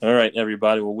All right,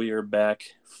 everybody. Well, we are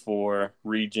back for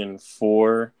Region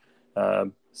 4,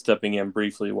 stepping in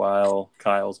briefly while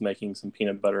Kyle's making some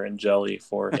peanut butter and jelly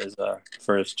for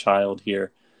his child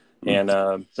here.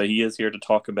 But he is here to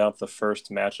talk about the first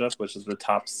matchup, which is the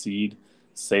top seed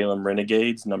Salem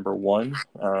Renegades, number one,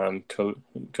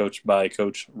 coached by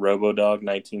Coach Robodog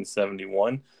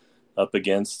 1971, up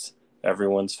against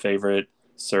everyone's favorite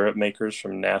syrup makers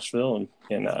from Nashville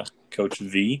and Coach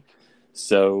V.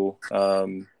 So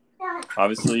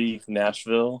obviously,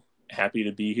 Nashville, happy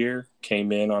to be here.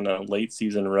 Came in on a late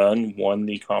season run, won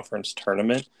the conference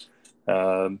tournament.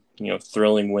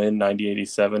 Thrilling win,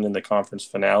 90-87 in the conference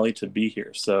finale to be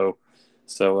here. So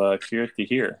curious to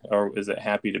hear. Or is it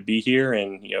happy to be here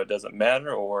and it doesn't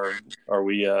matter, or are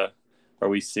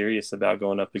we serious about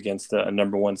going up against a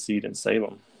number one seed in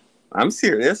Salem? I'm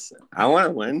serious. I want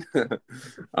to win.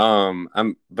 I'm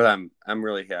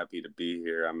really happy to be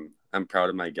here. I'm proud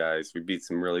of my guys. We beat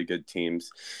some really good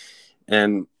teams,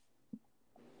 and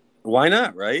why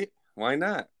not, right? Why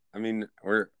not? I mean,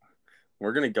 we're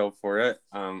gonna go for it.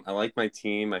 I like my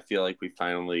team. I feel like we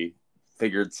finally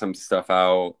figured some stuff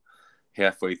out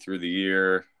halfway through the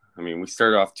year. I mean, we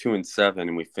started off 2-7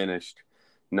 and we finished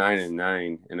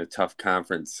 9-9 in a tough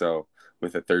conference. So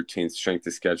with a 13th strength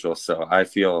of schedule, so I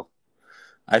feel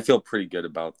pretty good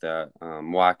about that.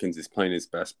 Watkins is playing his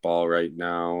best ball right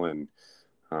now, and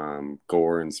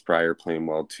Gore and Spry are playing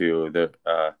well too.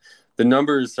 The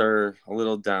numbers are a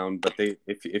little down, but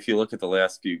if you look at the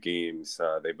last few games,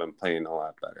 they've been playing a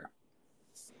lot better.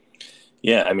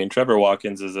 Yeah, I mean Trevor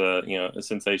Watkins is a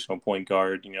sensational point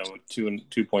guard.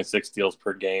 2.6 steals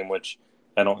per game, which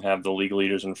I don't have the league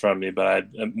leaders in front of me, but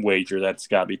I'd wager that's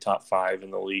got to be top five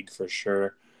in the league for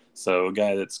sure. So a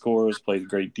guy that scores, plays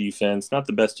great defense, not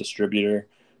the best distributor,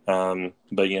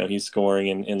 but he's scoring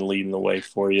and leading the way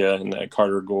for you. And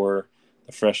Carter Gore,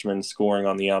 the freshman, scoring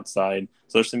on the outside.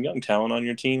 So there's some young talent on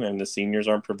your team, and the seniors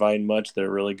aren't providing much.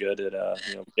 They're really good at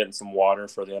getting some water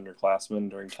for the underclassmen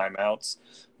during timeouts.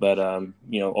 But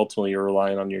ultimately you're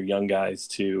relying on your young guys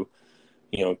to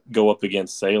go up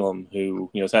against Salem,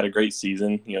 who has had a great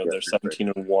season. Yeah, They're for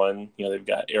sure. 17-1. They've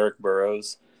got Eric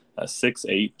Burrows, a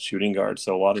 6'8" shooting guard,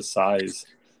 so a lot of size.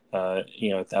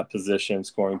 At that position,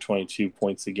 scoring 22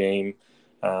 points a game.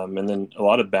 And then a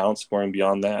lot of balance scoring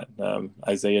beyond that.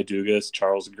 Isaiah Dugas,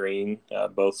 Charles Green,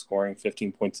 both scoring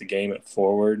 15 points a game at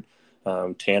forward.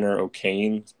 Tanner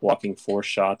O'Kane blocking 4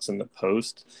 shots in the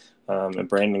post. And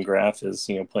Brandon Graff is,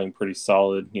 playing pretty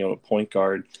solid, at point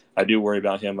guard. I do worry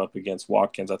about him up against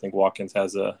Watkins. I think Watkins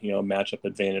has a, matchup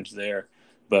advantage there.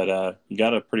 But you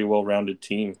got a pretty well-rounded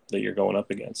team that you're going up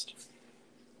against.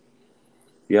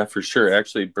 Yeah, for sure.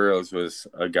 Actually, Burrows was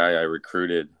a guy I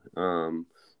recruited coming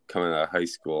out of high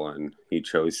school, and he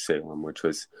chose Salem, which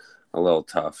was a little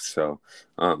tough. So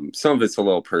some of it's a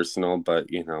little personal, but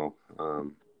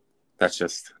that's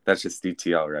just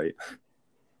DTL, right?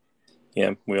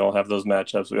 Yeah, we all have those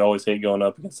matchups. We always hate going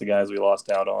up against the guys we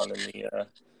lost out on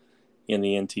in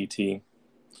the NTT.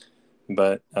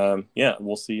 But yeah,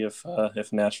 we'll see if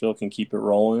Nashville can keep it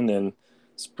rolling and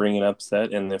spring an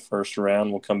upset in the first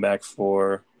round. We'll come back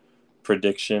for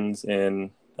predictions in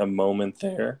a moment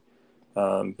there.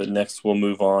 But next, we'll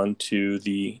move on to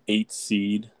the 8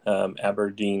 seed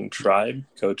Aberdeen Tribe,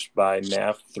 coached by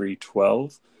NAF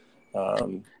 312,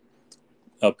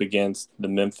 up against the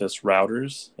Memphis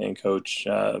Routers and coach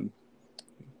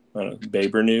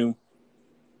Babernew.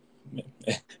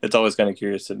 It's always kind of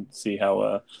curious to see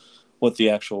how what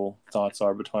the actual thoughts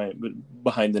are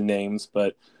behind the names.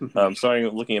 But starting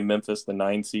looking at Memphis, the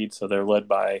 9 seed, so they're led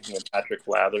by Patrick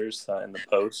Lathers in the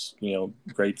post.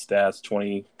 Great stats,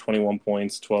 21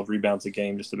 points, 12 rebounds a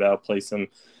game, just about. Play some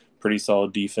pretty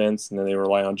solid defense, and then they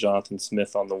rely on Jonathan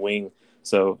Smith on the wing.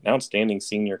 So outstanding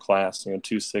senior class,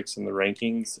 2-6 in the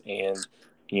rankings, and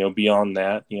beyond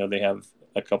that, they have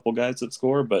a couple guys that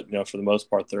score, but for the most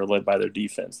part, they're led by their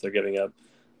defense. They're giving up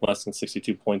less than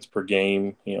 62 points per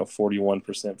game,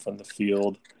 41% from the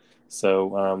field.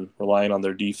 So relying on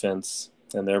their defense,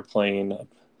 and they're playing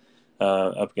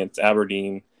up against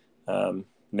Aberdeen.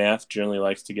 Nath generally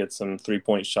likes to get some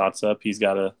 3-point shots up. He's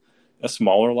got a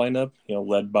smaller lineup,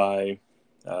 led by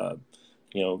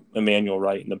Emmanuel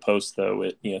Wright in the post, though,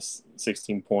 at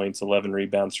 16 points, 11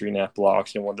 rebounds, 3.5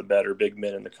 blocks. One of the better big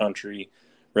men in the country.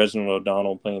 Reginald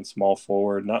O'Donnell playing small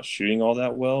forward, not shooting all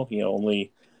that well.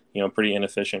 Only pretty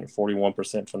inefficient,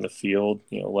 41% from the field.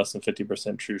 Less than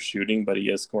 50% true shooting, but he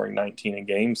is scoring 19 a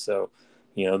game. So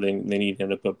they need him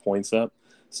to put points up.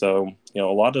 So a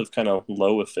lot of kind of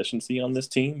low efficiency on this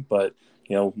team, but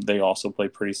they also play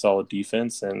pretty solid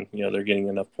defense, and they're getting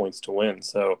enough points to win.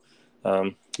 So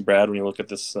Brad, when you look at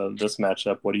this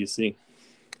matchup, what do you see?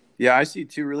 Yeah, I see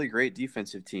two really great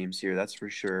defensive teams here. That's for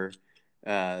sure.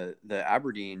 The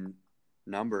Aberdeen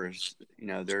numbers,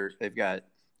 they've got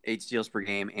 8 steals per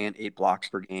game and 8 blocks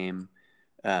per game.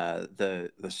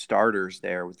 The starters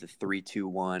there with the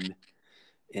 3-2-1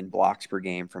 in blocks per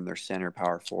game from their center,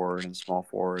 power forward, and small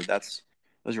forward.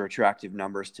 Those are attractive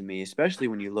numbers to me, especially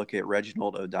when you look at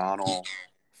Reginald O'Donnell,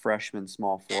 freshman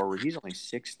small forward. He's only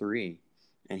 6'3",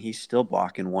 and he's still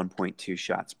blocking 1.2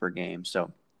 shots per game.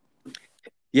 So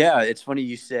yeah, it's funny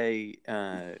you say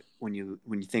when you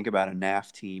think about a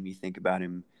NAF team, you think about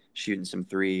him shooting some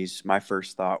threes. My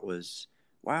first thought was,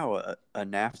 wow, a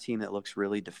NAF team that looks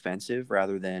really defensive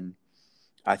rather than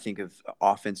I think of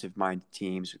offensive minded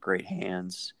teams with great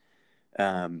hands.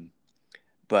 Um,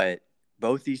 but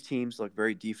both these teams look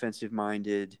very defensive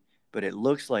minded. But it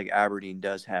looks like Aberdeen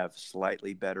does have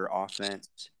slightly better offense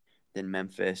than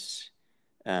Memphis,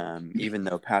 even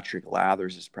though Patrick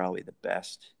Lathers is probably the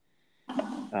best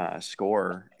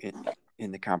scorer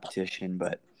in the competition.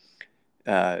 But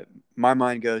my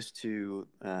mind goes to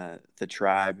the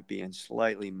Tribe being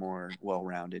slightly more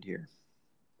well-rounded here.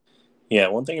 Yeah,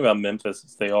 one thing about Memphis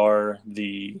is they are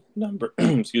the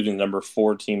number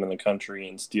 4 team in the country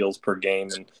in steals per game.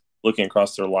 And looking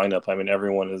across their lineup, I mean,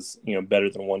 everyone is better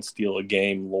than 1 steal a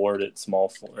game. Lord at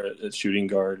at shooting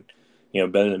guard,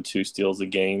 better than 2 steals a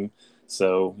game.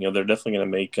 So they're definitely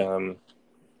going to make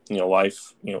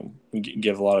life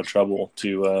give a lot of trouble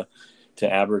to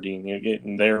Aberdeen.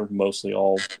 And they're mostly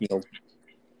all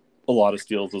a lot of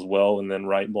steals as well, and then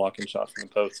Wright blocking shots from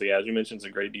the post. So yeah, as you mentioned, it's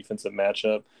a great defensive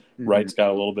matchup. Mm-hmm. Wright's got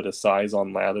a little bit of size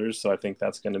on Lathers, so I think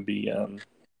that's going to be a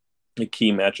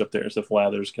key matchup there. So if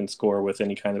Lathers can score with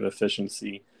any kind of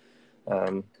efficiency,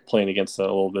 playing against a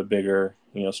little bit bigger,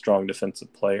 strong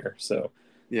defensive player. So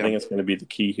I think it's going to be the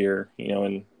key here,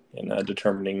 in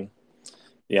determining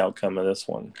the outcome of this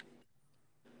one.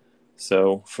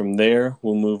 So from there,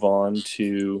 we'll move on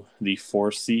to the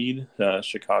 4 seed,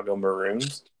 Chicago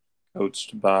Maroons,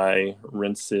 coached by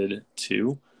Rincid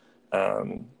 2.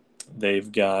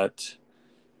 They've got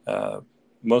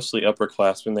mostly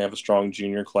upperclassmen. They have a strong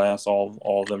junior class. All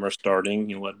of them are starting,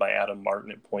 led by Adam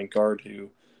Martin at point guard, who,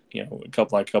 a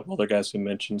couple other guys who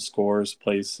mentioned, scores,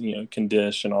 plays, can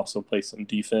dish, and also plays some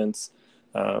defense.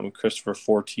 Christopher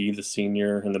Forte, the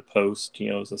senior in the post,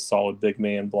 is a solid big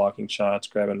man, blocking shots,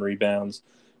 grabbing rebounds,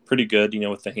 pretty good,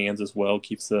 with the hands as well.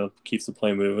 Keeps the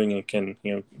play moving and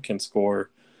can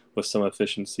score with some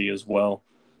efficiency as well.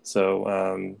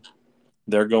 So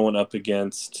they're going up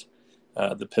against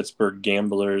the Pittsburgh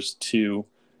Gamblers 2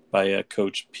 by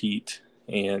Coach Pete,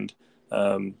 and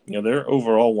they're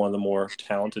overall one of the more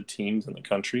talented teams in the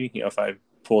country. If I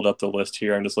pulled up the list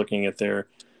here, I'm just looking at their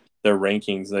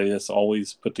rankings. They just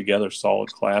always put together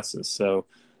solid classes. So,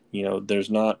 there's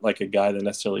not like a guy that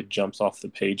necessarily jumps off the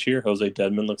page here. Jose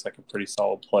Dedman looks like a pretty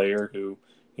solid player who,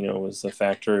 is a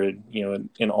factor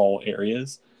in all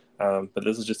areas. But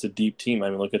this is just a deep team. I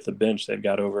mean, look at the bench. They've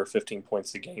got over 15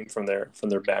 points a game from their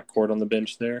backcourt on the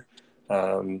bench there.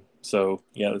 So,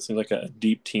 yeah, it seems like a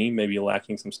deep team, maybe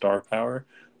lacking some star power.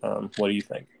 What do you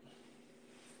think?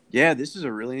 Yeah, this is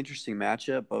a really interesting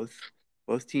matchup.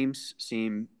 Both teams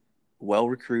seem well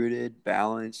recruited,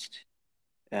 balanced,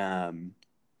 and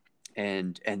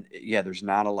yeah, there's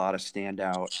not a lot of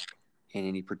standout in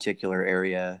any particular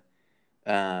area.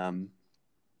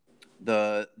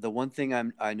 The one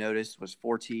thing I noticed was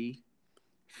Forte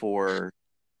for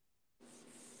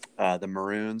the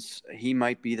Maroons. He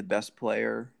might be the best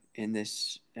player in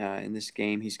this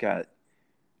game. He's got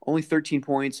only 13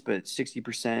 points, but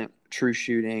 60% true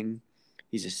shooting.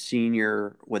 He's a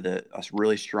senior with a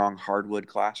really strong hardwood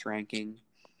class ranking.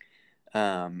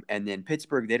 And then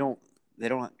Pittsburgh, they don't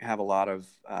have a lot of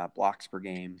blocks per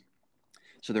game,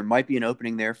 so there might be an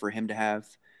opening there for him to have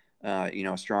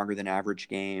a stronger than average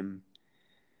game.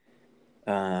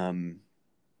 Yeah,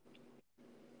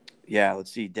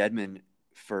 let's see. Dedman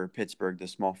for Pittsburgh, the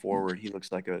small forward, he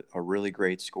looks like a really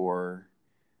great scorer.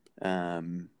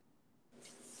 And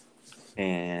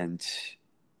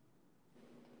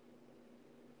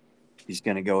he's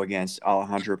going to go against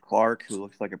Alejandro Clark, who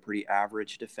looks like a pretty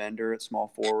average defender at small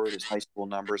forward. His high school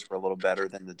numbers were a little better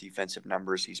than the defensive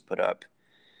numbers he's put up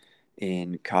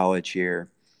in college here.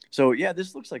 So, yeah,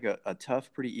 this looks like a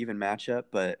tough, pretty even matchup.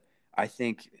 But I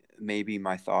think maybe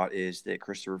my thought is that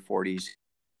Christopher Forte's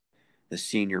the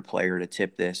senior player to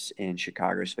tip this in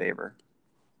Chicago's favor.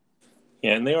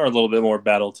 Yeah, and they are a little bit more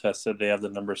battle tested. They have the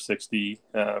number 60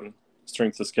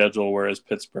 strength of schedule, whereas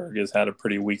Pittsburgh has had a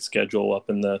pretty weak schedule up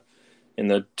in the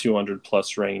 200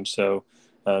 plus range. So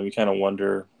you kind of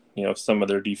wonder, some of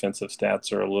their defensive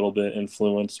stats are a little bit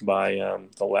influenced by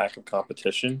the lack of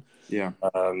competition. Yeah.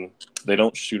 They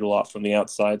don't shoot a lot from the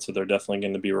outside, so they're definitely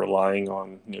going to be relying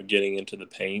on getting into the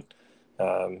paint,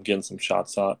 getting some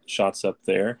shots up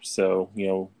there. So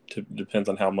depends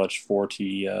on how much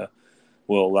Forte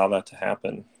will allow that to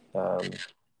happen.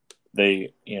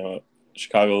 They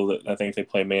Chicago, I think they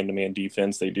play man-to-man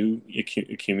defense. They do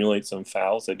accumulate some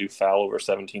fouls. They do foul over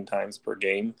 17 times per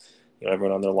game.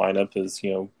 Everyone on their lineup is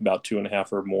about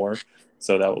 2.5 or more,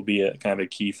 so that will be a kind of a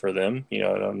key for them. I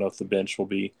don't know if the bench will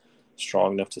be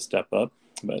strong enough to step up,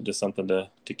 but just something to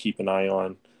keep an eye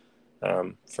on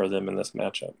for them in this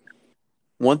matchup.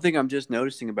 One thing I'm just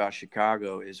noticing about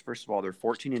Chicago is, first of all, they're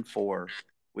 14-4,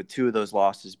 with 2 of those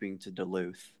losses being to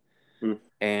Duluth.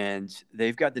 And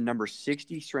they've got the number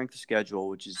 60 strength of schedule,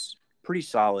 which is pretty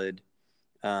solid.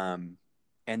 And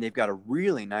they've got a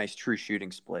really nice true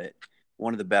shooting split,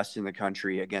 one of the best in the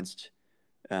country against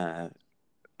a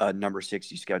number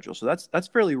 60 schedule. So that's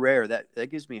fairly rare. That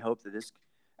gives me hope that this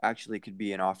actually could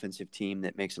be an offensive team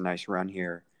that makes a nice run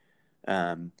here.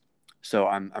 So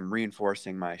I'm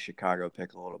reinforcing my Chicago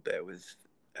pick a little bit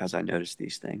as I notice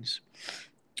these things.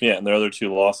 Yeah, and their other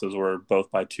 2 losses were both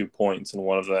by 2 points, and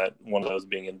one of those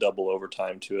being in double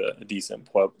overtime to a decent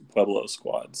Pueblo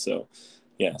squad. So,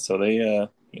 yeah, so they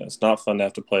it's not fun to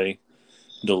have to play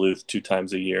Duluth 2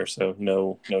 times a year. So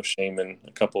no shame in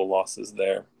a couple of losses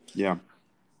there. Yeah.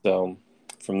 So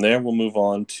from there we'll move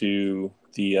on to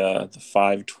the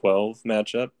 5-12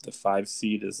 matchup. The 5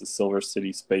 seed is the Silver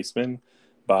City Spacemen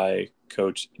by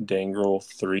Coach Dangrel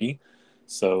 3.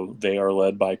 So they are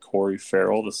led by Corey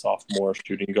Farrell, the sophomore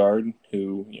shooting guard,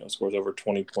 who scores over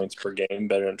 20 points per game,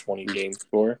 better than 20 game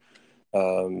score.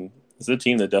 It's a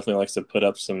team that definitely likes to put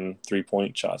up some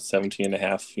 3-point shots,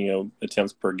 17.5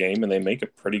 attempts per game, and they make a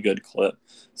pretty good clip.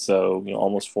 So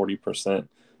almost 40%.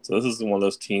 So this is one of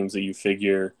those teams that you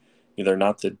figure they're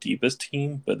not the deepest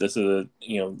team, but this is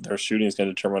their shooting is going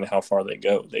to determine how far they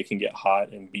go. They can get hot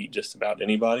and beat just about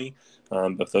anybody,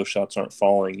 but if those shots aren't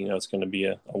falling, it's going to be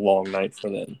a long night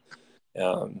for them.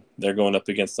 They're going up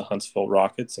against the Huntsville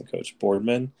Rockets and Coach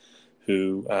Boardman,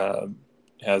 who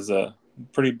has a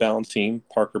pretty balanced team.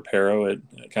 Parker Pero, at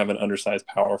kind of an undersized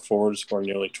power forward, scoring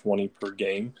nearly 20 per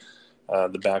game.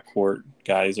 The backcourt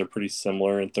guys are pretty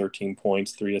similar in 13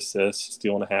 points, 3 assists,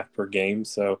 steal and a half per game.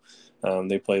 So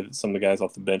they play some of the guys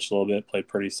off the bench a little bit, play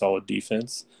pretty solid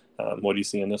defense. What do you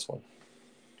see in this one?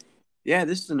 Yeah,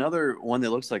 this is another one that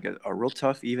looks like a real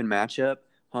tough, even matchup.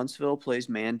 Huntsville plays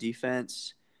man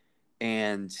defense,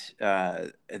 and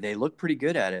they look pretty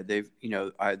good at it. They've,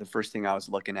 the first thing I was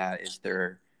looking at is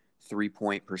their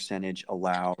 3-point percentage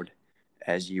allowed,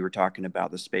 as you were talking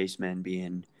about the Spacemen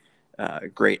being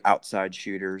great outside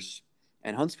shooters.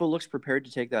 And Huntsville looks prepared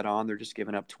to take that on. They're just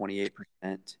giving up 28%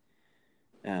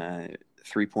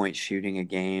 3-point shooting a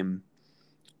game.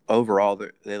 Overall,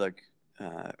 they look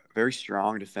very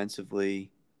strong defensively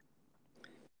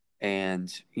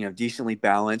and, decently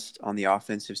balanced on the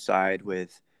offensive side,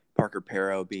 with Parker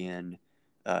Pero being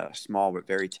small but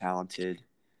very talented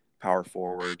power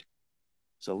forward.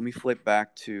 So let me flip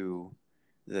back to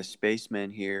the Spacemen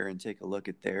here and take a look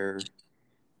at their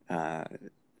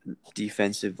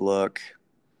defensive look.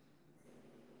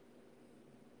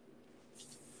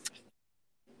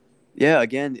 Yeah,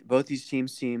 again, both these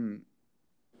teams seem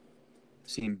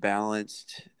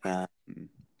balanced.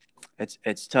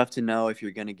 It's tough to know if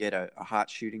you're going to get a hot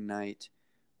shooting night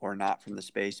or not from the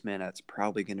Spacemen. That's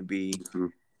probably going to be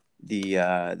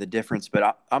the difference.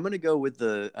 But I'm going to go with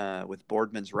with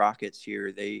Boardman's Rockets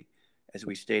here. They, as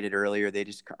we stated earlier, they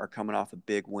just are coming off a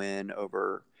big win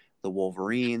over the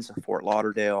Wolverines of Fort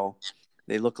Lauderdale.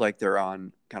 They look like they're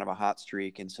on kind of a hot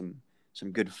streak and some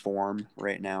good form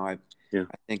right now. I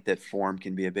think that form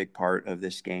can be a big part of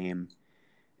this game.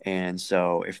 And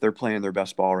so if they're playing their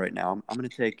best ball right now, I'm going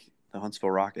to take the Huntsville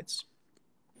Rockets.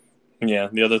 Yeah,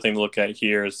 the other thing to look at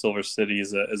here is Silver City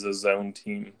is a zone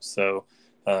team. So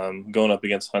going up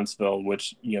against Huntsville,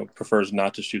 which prefers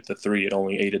not to shoot the 3 at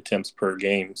only 8 attempts per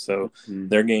game. So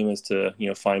their game is to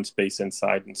find space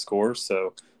inside and score.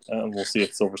 So we'll see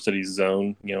if Silver City's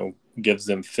zone gives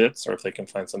them fits or if they can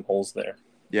find some holes there.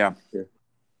 Yeah.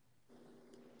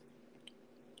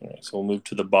 All right, so we'll move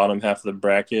to the bottom half of the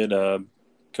bracket.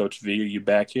 Coach V, are you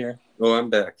back here? Oh, I'm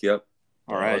back. Yep.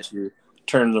 All right.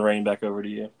 Turn the reign back over to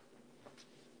you.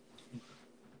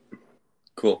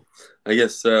 Cool. I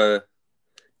guess, so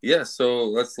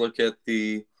let's look at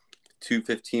the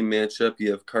 2-15 matchup.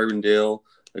 You have Carbondale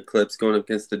Eclipse going up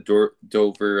against the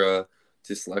Dover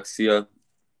Dyslexia.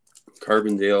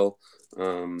 Carbondale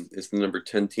is the number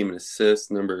 10 team in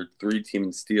assists, number 3 team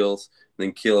in steals, and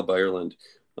then Caleb Ireland.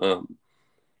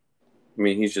 I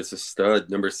mean, he's just a stud.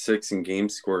 Number 6 in game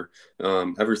score.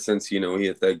 Ever since he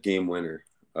hit that game winner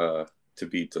to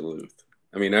beat Duluth.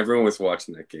 I mean, everyone was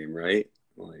watching that game, right?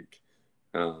 Like,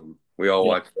 we all Yeah.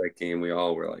 watched that game. We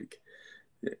all were like,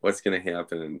 "What's going to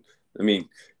happen?" And I mean,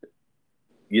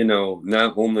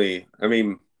 not only. I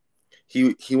mean,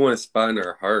 he won a spot in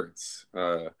our hearts.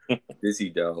 Dizzy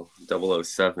Dell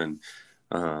 007.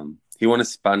 He won a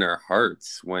spot in our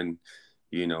hearts when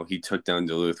he took down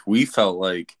Duluth. We felt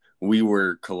like we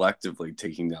were collectively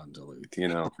taking down Duluth,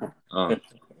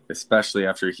 especially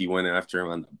after he went after him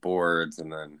on the boards.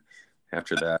 And then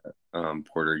after that,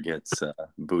 Porter gets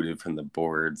booted from the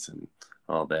boards and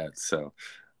all that. So,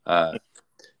 but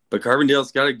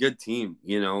Carbondale's got a good team.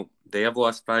 They have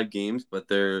lost 5 games, but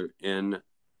they're in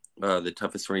the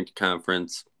toughest ranked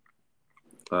conference.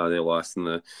 They lost in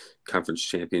the conference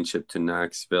championship to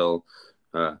Knoxville.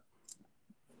 They're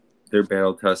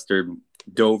battle tested.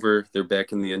 Dover, they're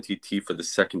back in the NTT for the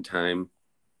second time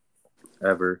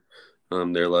ever.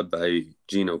 They're led by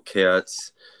Gino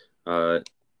Katz. But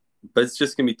it's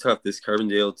just going to be tough. This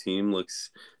Carbondale team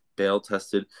looks battle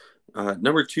tested.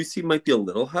 Number 2 seed might be a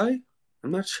little high.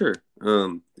 I'm not sure.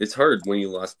 It's hard when you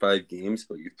lost 5 games,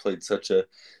 but you've played such a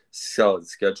solid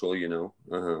schedule,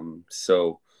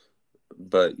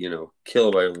 but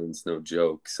Kill Ireland's no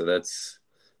joke. So that's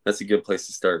a good place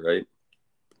to start, right?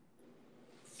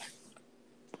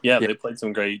 Yeah, they played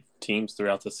some great teams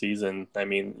throughout the season. I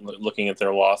mean, looking at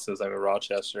their losses, I mean,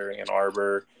 Rochester, Ann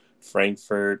Arbor,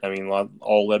 Frankfurt, I mean,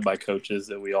 all led by coaches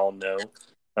that we all know.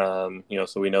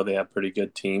 So we know they have pretty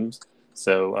good teams.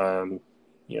 So,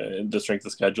 the strength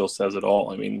of schedule says it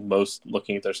all. I mean,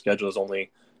 looking at their schedule is only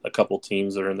a couple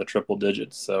teams that are in the triple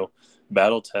digits. So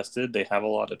battle tested, they have a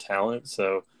lot of talent.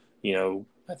 So,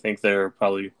 I think they're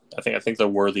I think they're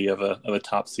worthy of a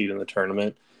top seed in the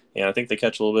tournament. And I think they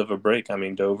catch a little bit of a break. I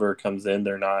mean, Dover comes in;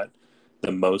 they're not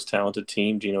the most talented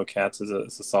team. Gino Katz is a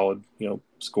solid,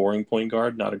 scoring point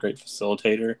guard, not a great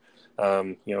facilitator.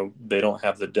 They don't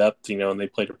have the depth, and they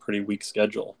played a pretty weak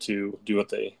schedule to do what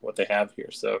they have here.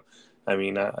 So, I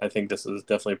mean, I think this is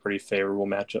definitely a pretty favorable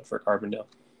matchup for Carbondale.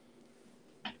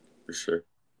 For sure.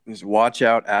 Just watch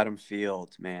out, Adam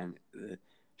Fields, man, the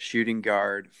shooting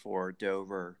guard for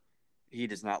Dover. He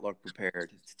does not look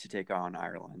prepared to take on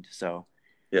Ireland. So.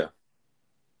 Yeah.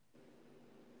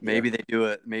 Maybe they do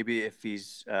it. Maybe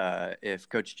if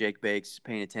Coach Jake Bake's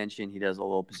paying attention, he does a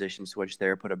little position switch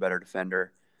there, put a better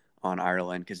defender on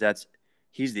Ireland because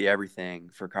he's the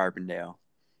everything for Carbondale.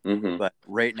 Mm-hmm. But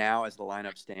right now, as the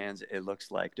lineup stands, it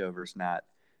looks like Dover's not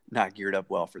geared up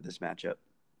well for this matchup.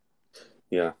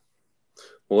 Yeah.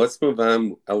 Well, let's move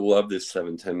on. I love this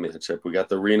 7-10 matchup. We got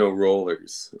the Reno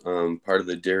Rollers, part of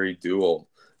the Dairy Duel.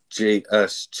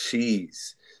 J.S.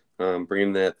 Cheese.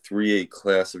 Bringing that 3A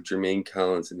class of Jermaine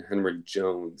Collins and Henrik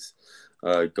Jones,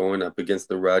 going up against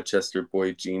the Rochester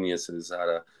Boy Geniuses out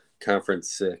of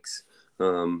Conference 6.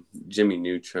 Jimmy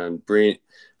Neutron,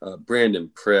 Brandon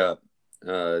Pratt,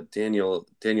 Daniel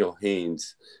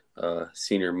Haynes,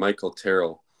 senior Michael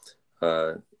Terrell.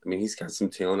 I mean, he's got some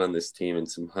talent on this team and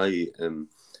some height, and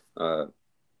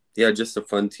just a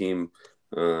fun team.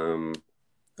 A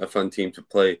fun team to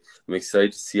play. I'm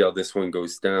excited to see how this one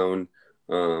goes down.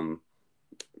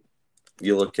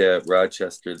 You look at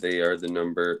Rochester, they're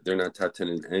not top 10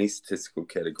 in any statistical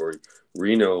category.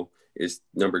 Reno is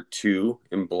number 2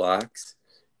 in blocks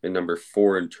and number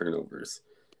 4 in turnovers.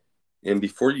 And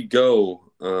before you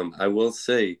go, I will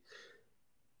say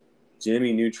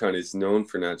Jimmy Neutron is known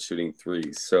for not shooting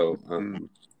threes. So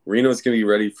Reno's going to be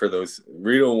ready for those.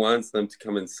 Reno wants them to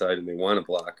come inside and they want to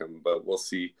block them, but we'll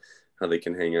see how they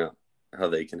can hang.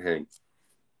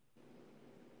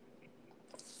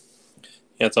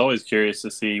 Yeah, it's always curious to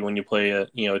see when you play a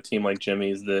team like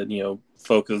Jimmy's that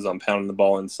focuses on pounding the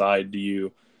ball inside. Do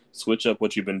you switch up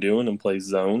what you've been doing and play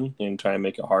zone and try and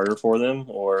make it harder for them,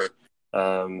 or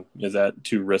is that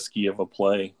too risky of a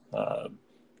play?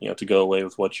 To go away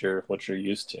with what you're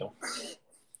used to.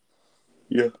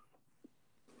 Yeah.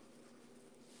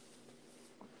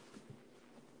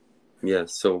 Yeah.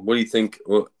 So, what do you think?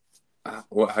 How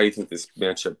do you think this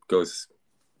matchup goes?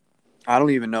 I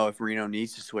don't even know if Reno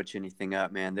needs to switch anything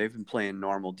up, man. They've been playing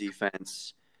normal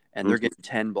defense, and they're getting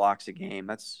 10 blocks a game.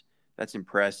 That's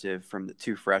impressive from the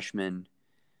 2 freshmen,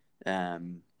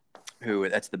 who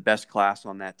that's the best class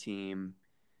on that team,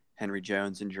 Henry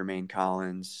Jones and Jermaine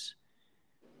Collins.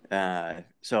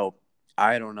 So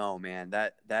I don't know, man.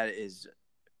 That is,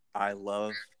 I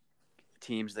love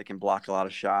teams that can block a lot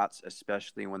of shots,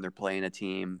 especially when they're playing a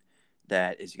team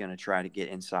that is going to try to get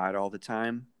inside all the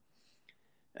time.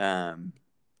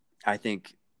 I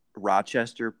think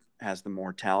Rochester has the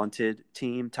more talented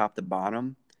team, top to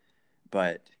bottom,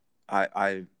 but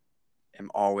I am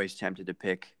always tempted to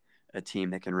pick a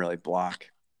team that can really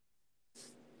block.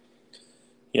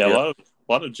 Yeah, Yeah.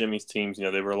 a lot of Jimmy's teams,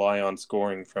 they rely on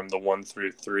scoring from the 1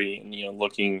 through 3, and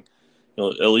looking,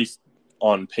 at least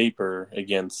on paper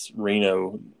against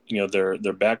Reno, their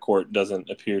backcourt doesn't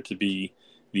appear to be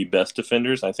the best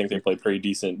defenders. I think they play pretty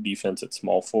decent defense at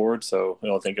small forward, so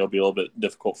I think it'll be a little bit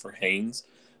difficult for Haynes.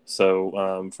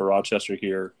 So for Rochester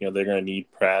here, they're going to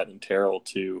need Pratt and Terrell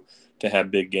to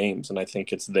have big games, and I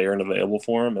think it's there and available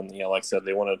for them. And like I said,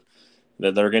 they're going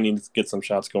to need to get some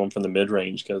shots going from the mid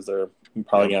range because they're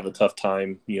probably going to have a tough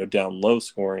time, down low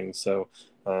scoring. So,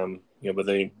 but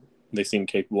they seem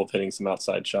capable of hitting some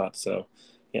outside shots. So,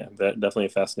 yeah, definitely a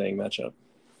fascinating matchup.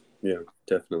 Yeah,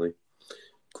 definitely.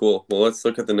 Cool. Well, let's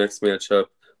look at the next matchup.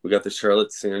 We got the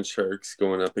Charlotte Sand Sharks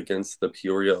going up against the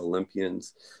Peoria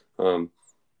Olympians. I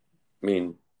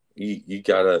mean, you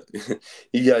gotta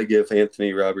give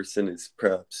Anthony Robertson his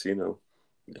props. 6'6",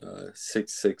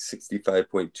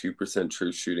 65.2%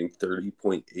 true shooting,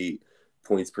 30.8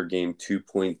 points per game,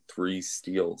 2.3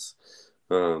 steals.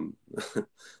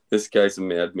 This guy's a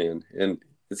madman, and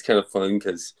it's kind of fun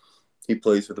because he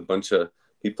plays with a pair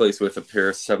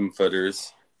of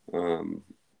 7-footers,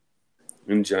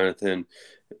 and Jonathan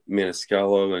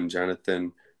Maniscalco and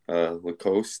Jonathan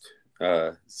Lacoste.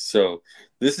 So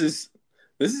this is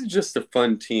just a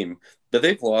fun team, but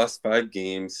they've lost 5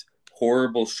 games.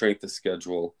 Horrible strength of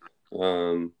schedule,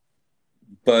 but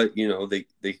they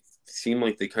seem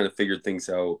like they kind of figured things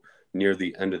out near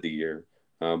the end of the year,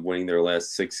 winning their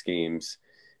last 6 games,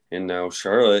 and now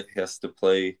Charlotte has to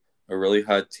play a really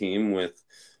hot team with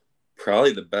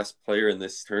probably the best player in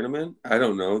this tournament. I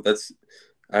don't know.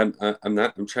 I'm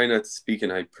trying not to speak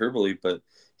in hyperbole, but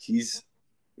he's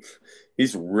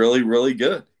really, really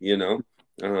good.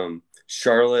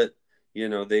 Charlotte,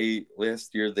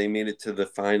 last year they made it to the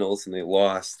finals and they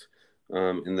lost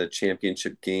in the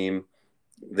championship game.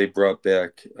 They brought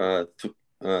back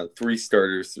 3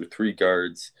 starters or 3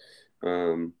 guards,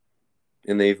 and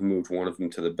they've moved one of them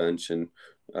to the bench, and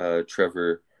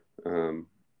Trevor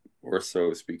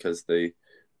Orsos, because they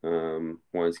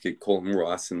wanted to get Colton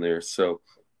Ross in there. So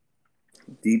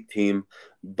deep team,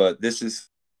 but this is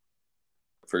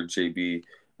for JBSD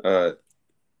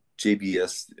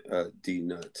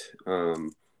Nut.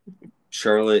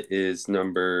 Charlotte is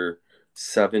number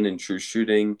 7 in true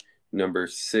shooting, number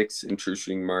 6 in true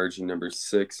shooting margin, number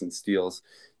 6 in steals,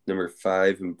 number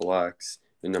 5 in blocks,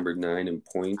 and number 9 in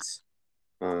points.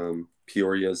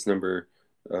 Peoria is number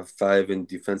 5 in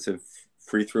defensive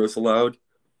free throws allowed,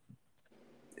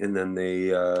 and then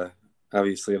they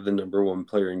obviously have the number 1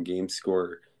 player in game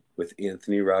score with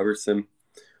Anthony Robertson.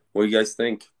 What do you guys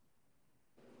think?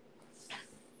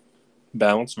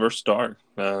 Balance versus star.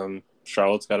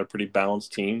 Charlotte's got a pretty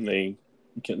balanced team. They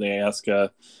get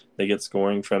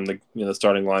scoring from the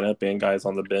starting lineup and guys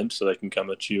on the bench, so they can come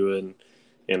at you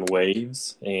in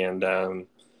waves. And the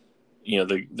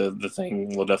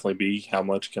thing will definitely be how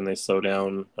much can they slow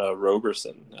down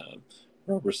Roberson.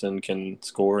 Roberson can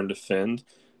score and defend.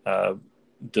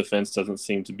 Defense doesn't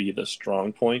seem to be the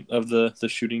strong point of the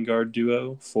shooting guard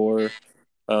duo for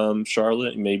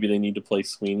Charlotte. Maybe they need to play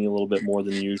Sweeney a little bit more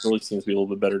than usual. He seems to be a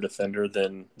little bit better defender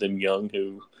than Young,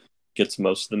 who gets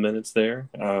most of the minutes there.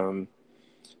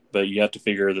 But you have to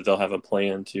figure that they'll have a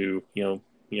plan to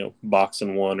box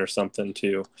and one or something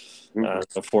to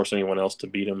force anyone else to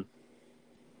beat them.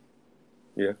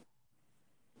 Yeah.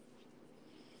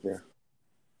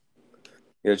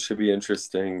 It should be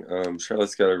interesting.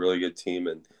 Charlotte's got a really good team,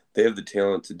 and they have the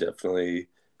talent to definitely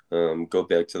go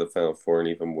back to the Final Four and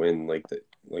even win, like they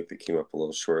came up a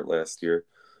little short last year.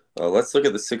 Let's look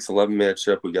at the 6-11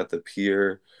 matchup. We got the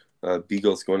Pierre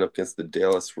Beagles going up against the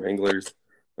Dallas Wranglers.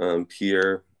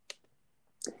 Pierre,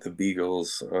 the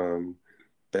Beagles,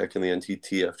 back in the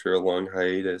NTT after a long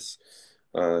hiatus.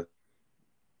 You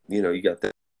got the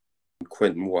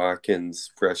Quentin Watkins,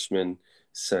 freshman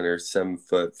center, 7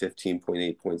 foot,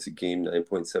 15.8 points a game,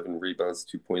 9.7 rebounds,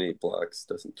 2.8 blocks,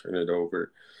 doesn't turn it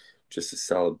over. Just a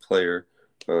solid player.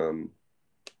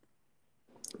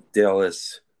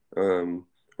 Dallas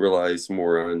relies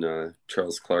more on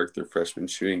Charles Clark, their freshman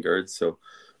shooting guard. So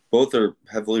both are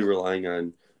heavily relying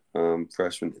on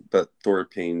freshmen, but Thor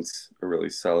Payne's a really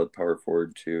solid power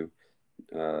forward too.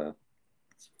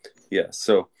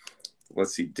 So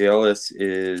let's see. Dallas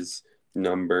is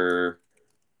number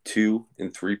 2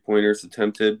 in 3-pointers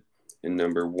attempted and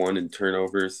number 1 in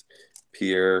turnovers.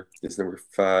 Pierre is number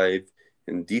 5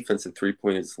 in defensive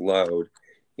 3-pointers allowed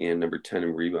and number 10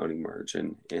 in rebounding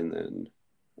margin, and then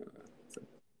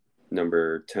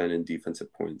number 10 in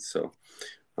defensive points. So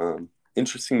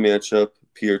interesting matchup.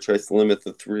 Pierre tries to limit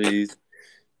the threes.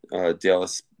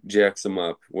 Dallas jacks them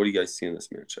up. What do you guys see in this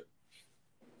matchup?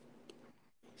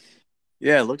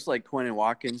 Yeah, it looks like Quentin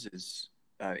Watkins is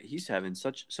he's having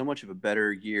so much of a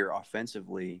better year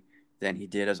offensively than he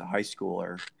did as a high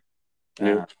schooler.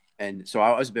 Yeah. And so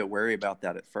I was a bit wary about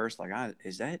that at first. Like,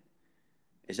 is that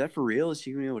for real? Is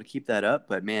he going to be able to keep that up?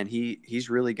 But man, he's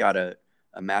really got a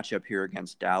matchup here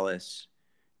against Dallas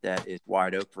that is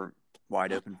wide open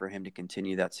for him to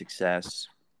continue that success.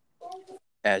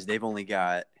 As they've only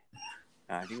got,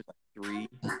 I think it's like 3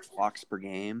 blocks per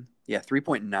game. Yeah,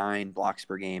 3.9 blocks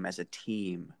per game as a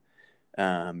team.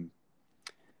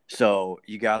 So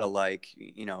you got to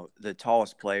the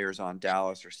tallest players on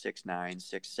Dallas are 6'9",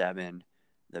 6'7".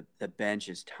 The bench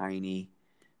is tiny.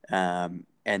 And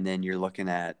then you're looking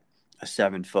at a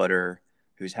 7-footer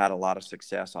who's had a lot of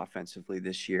success offensively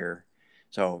this year.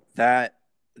 So that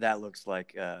looks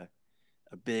like a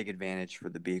big advantage for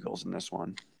the Beagles in this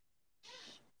one.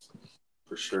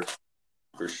 For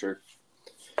sure.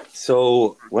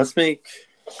 So let's make,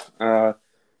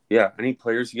 any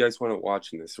players you guys want to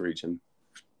watch in this region?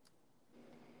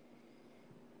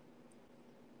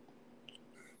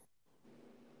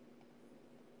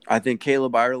 I think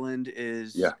Caleb Ireland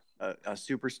is Yeah. a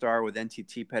superstar with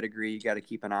NTT pedigree. You got to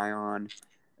keep an eye on,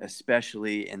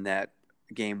 especially in that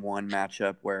game 1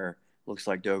 matchup where it looks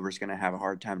like Dover's going to have a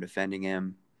hard time defending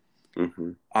him.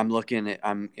 Mm-hmm.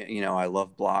 I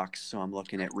love blocks, so I'm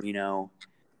looking at Reno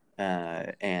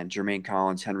and Jermaine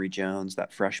Collins, Henry Jones,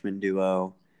 that freshman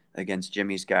duo against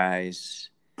Jimmy's guys.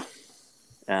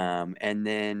 And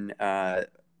then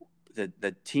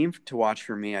the team to watch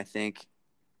for me, I think,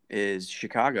 is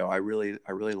Chicago. I really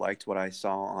liked what I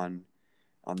saw on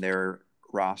their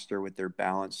roster with their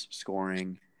balanced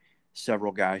scoring,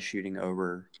 several guys shooting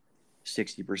over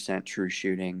 60% true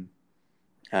shooting.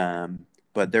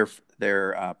 But their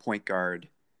point guard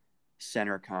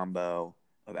center combo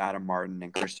of Adam Martin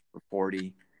and Christopher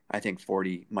Forty, I think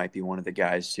Forty might be one of the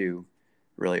guys who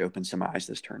really opened some eyes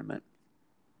this tournament.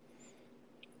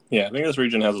 Yeah, I think this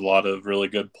region has a lot of really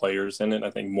good players in it. I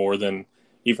think more than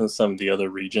even some of the other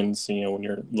regions, when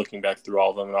you're looking back through all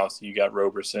of them. And obviously you got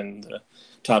Roberson, the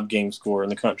top game scorer in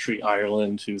the country,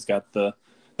 Ireland, who's got the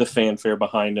fanfare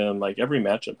behind him. Like every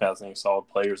matchup has any solid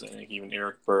players. I think even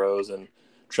Eric Burrows and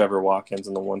Trevor Watkins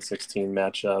in the 116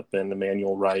 matchup and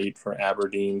Emmanuel Wright for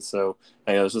Aberdeen. So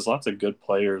there's just lots of good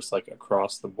players like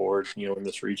across the board, in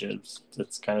this region.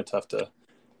 It's kind of tough to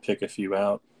pick a few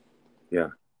out.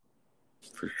 Yeah,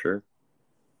 for sure.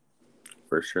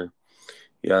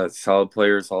 Yeah, solid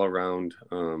players all around.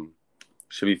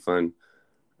 Should be fun.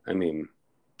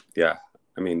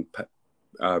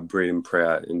 Braden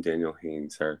Pratt and Daniel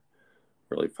Haynes are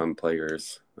really fun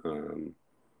players.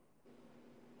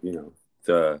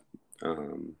 There's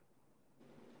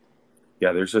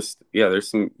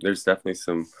definitely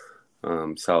some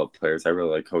solid players. I really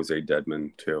like Jose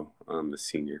Dedman too, the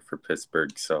senior for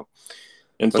Pittsburgh. So,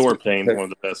 and Thorpe Payne's one of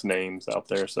the best names out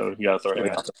there. So you got to throw him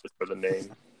out there for the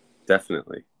name.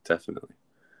 Definitely.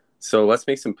 So let's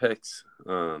make some picks.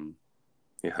 How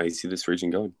you see this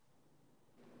region going?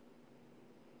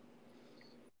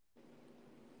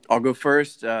 I'll go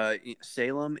first.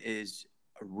 Salem is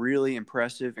a really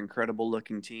impressive,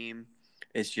 incredible-looking team.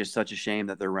 It's just such a shame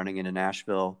that they're running into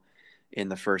Nashville in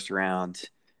the first round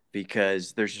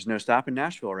because there's just no stopping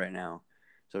Nashville right now.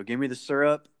 So give me the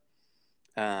syrup.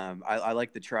 I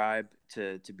like the Tribe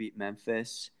to beat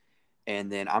Memphis.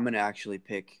 And then I'm going to actually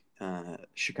pick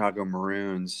Chicago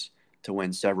Maroons to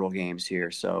win several games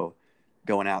here. So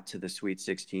going out to the Sweet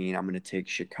 16, I'm going to take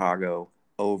Chicago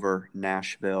over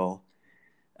Nashville.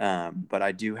 But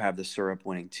I do have the syrup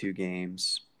winning 2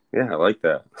 games. Yeah, I like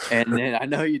that. And then I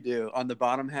know you do. On the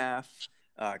bottom half,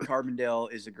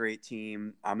 Carbondale is a great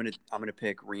team. I'm gonna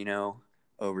pick Reno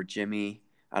over Jimmy.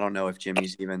 I don't know if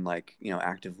Jimmy's even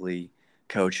actively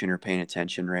coaching or paying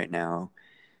attention right now.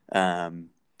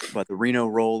 But the Reno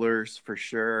Rollers for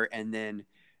sure. And then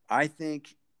I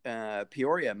think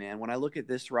Peoria, man, when I look at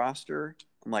this roster,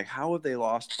 I'm like, how have they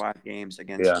lost 5 games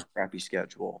against a crappy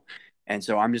schedule? And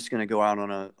so I'm just going to go out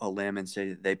on a limb and say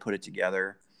that they put it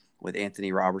together with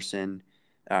Anthony Robertson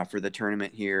for the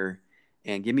tournament here.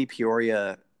 And give me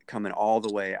Peoria coming all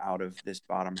the way out of this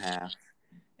bottom half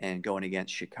and going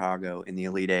against Chicago in the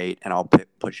Elite Eight. And I'll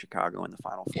put Chicago in the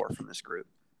Final Four from this group.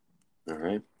 All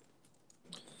right.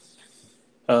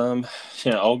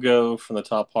 I'll go from the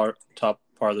top part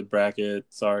of the bracket.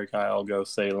 Sorry, Kyle. I'll go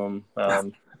Salem.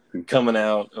 Coming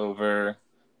out over,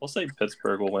 we'll say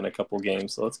Pittsburgh will win a couple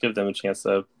games. So let's give them a chance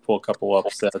to pull a couple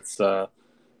upsets.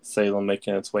 Salem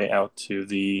making its way out to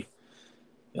the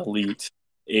Elite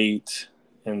Eight.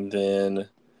 And then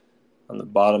on the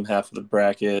bottom half of the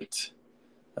bracket,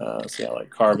 So I like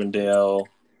Carbondale.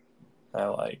 I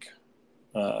like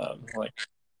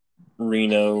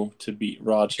Reno to beat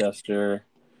Rochester,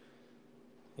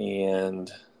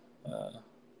 and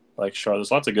like Charlotte.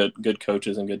 There's lots of good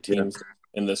coaches and good teams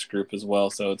in this group as well.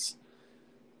 So it's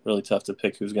really tough to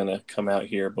pick who's going to come out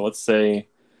here. But let's say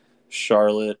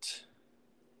Charlotte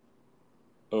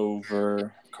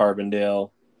over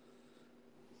Carbondale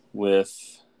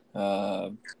with,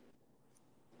 let's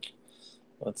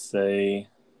say,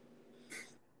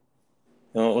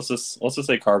 let's just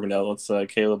say Carbondale.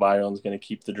 Caleb Ireland's going to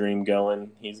keep the dream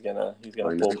going. He's gonna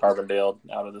pull Carbondale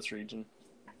out of this region.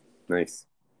 Nice.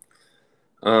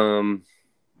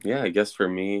 Yeah, I guess for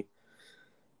me,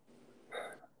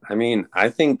 I mean, I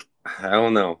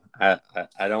don't know. I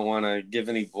don't want to give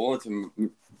any bulletin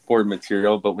board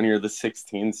material, but when you're the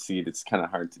 16th seed, it's kind of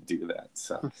hard to do that.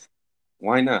 So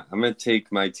why not? I'm going to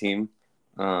take my team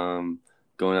going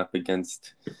up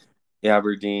against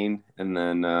Aberdeen, and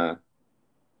then, I'm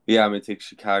going to take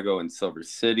Chicago and Silver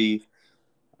City.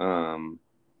 I'm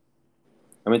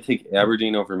going to take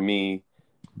Aberdeen over me,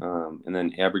 and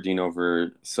then Aberdeen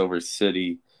over Silver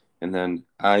City. And then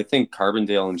I think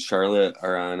Carbondale and Charlotte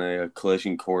are on a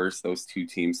collision course. Those two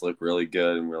teams look really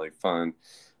good and really fun.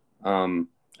 I'm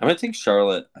going to take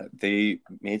Charlotte. They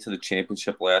made it to the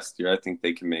championship last year. I think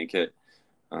they can make it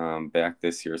back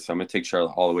this year. So I'm going to take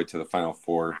Charlotte all the way to the Final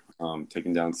Four,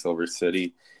 taking down Silver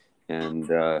City and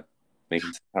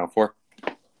making it to the Final Four.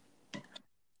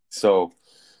 So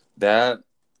that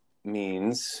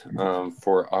means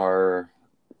for our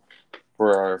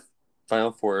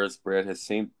Final Fours, Brad has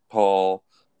St. Paul,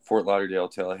 Fort Lauderdale,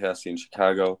 Tallahassee, and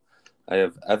Chicago. I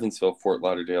have Evansville, Fort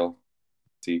Lauderdale,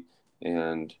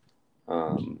 and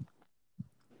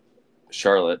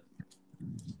Charlotte.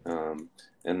 And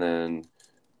then,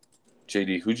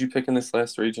 JD, who'd you pick in this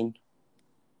last region?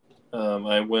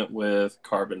 I went with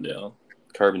Carbondale.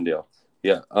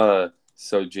 Yeah.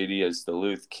 So JD has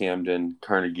Duluth, Camden,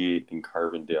 Carnegie, and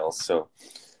Carbondale. So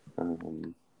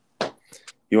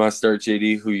you want to start,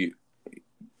 JD?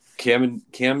 Camden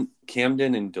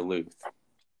and Duluth.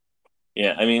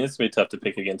 Yeah, I mean, it's going to be tough to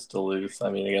pick against Duluth.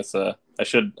 I mean, I guess I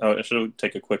should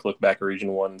take a quick look back at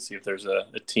Region 1 and see if there's a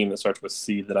team that starts with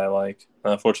C that I like.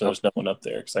 Unfortunately, there's no one up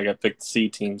there because I got picked C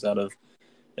teams out of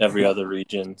every other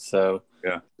region. So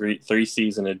yeah, three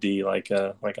C's and a D, like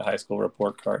a high school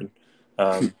report card.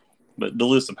 But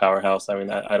Duluth's a powerhouse. I mean,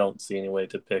 I don't see any way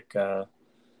to pick, other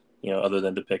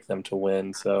than to pick them to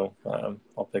win. So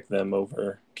I'll pick them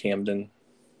over Camden.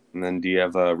 And then do you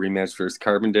have a rematch versus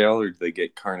Carbondale, or do they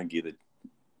get Carnegie the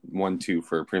 1-2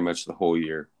 for pretty much the whole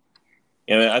year?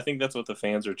 Yeah, I think that's what the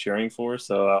fans are cheering for.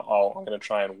 So I'm going to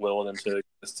try and will it into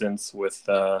existence with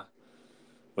the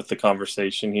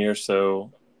conversation here.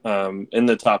 So in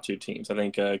the top two teams, I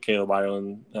think Caleb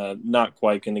Ireland not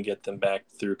quite going to get them back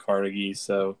through Carnegie.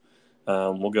 So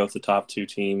we'll go with the top two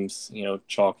teams.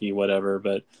 Chalky, whatever,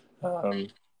 but.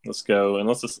 Let's go and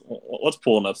let's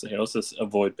pull an upset here. Let's just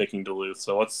avoid picking Duluth.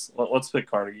 So let's pick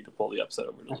Carnegie to pull the upset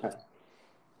over Duluth. Okay.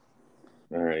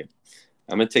 All right,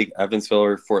 I'm gonna take Evansville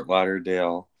over Fort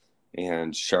Lauderdale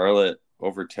and Charlotte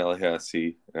over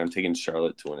Tallahassee, and I'm taking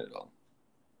Charlotte to win it all.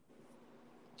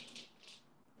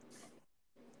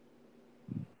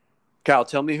 Kyle,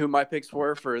 tell me who my picks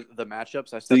were for the matchups.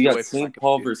 So you got St.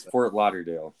 Paul versus Fort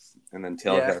Lauderdale, and then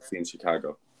Tallahassee and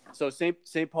Chicago. So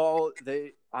St. Paul,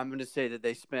 I'm going to say that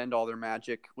they spend all their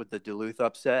magic with the Duluth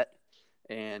upset,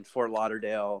 and Fort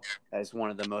Lauderdale as one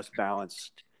of the most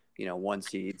balanced, 1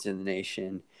 seeds in the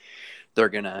nation. They're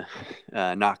going to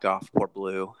knock off Port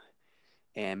Blue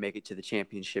and make it to the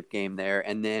championship game there.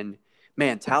 And then,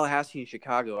 man, Tallahassee and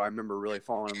Chicago, I remember really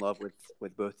falling in love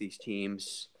with both these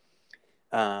teams.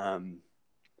 I'm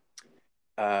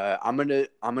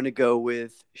gonna go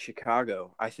with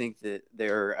Chicago. I think that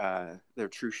their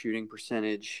true shooting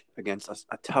percentage against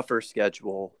a tougher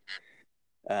schedule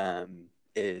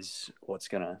is what's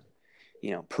gonna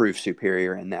prove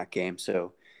superior in that game.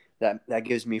 So that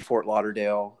gives me Fort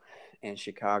Lauderdale and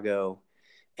Chicago,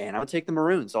 and I'm gonna take the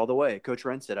Maroons all the way. Coach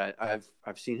Renstead,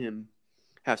 I've seen him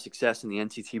have success in the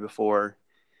NCT before,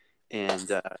 and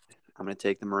I'm gonna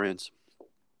take the Maroons.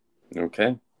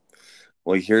 Okay.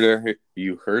 Well,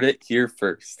 you heard it here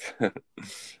first.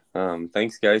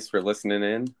 Thanks, guys, for listening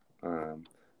in.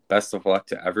 Best of luck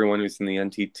to everyone who's in the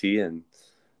NTT, and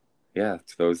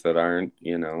to those that aren't,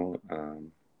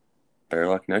 better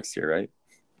luck next year, right?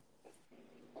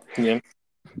 Yeah.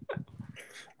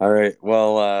 All right.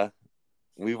 Well,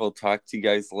 we will talk to you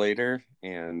guys later,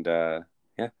 and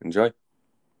enjoy.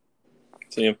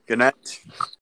 See you. Good night.